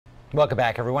Welcome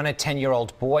back, everyone. A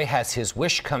 10-year-old boy has his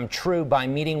wish come true by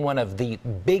meeting one of the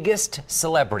biggest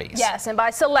celebrities. Yes, and by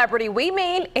celebrity, we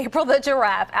mean April the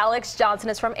Giraffe. Alex Johnson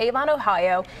is from Avon,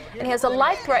 Ohio, and he has a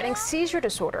life-threatening seizure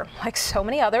disorder. Like so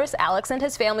many others, Alex and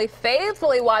his family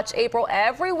faithfully watch April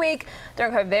every week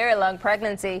during her very long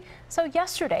pregnancy. So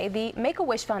yesterday, the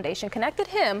Make-A-Wish Foundation connected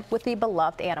him with the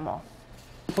beloved animal.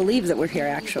 Believes that we're here,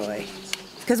 actually,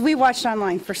 because we watched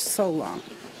online for so long.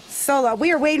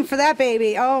 We were waiting for that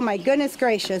baby. Oh my goodness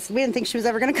gracious. We didn't think she was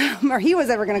ever going to come, or he was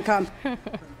ever going to come.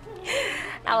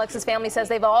 Alex's family says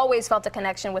they've always felt a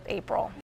connection with April.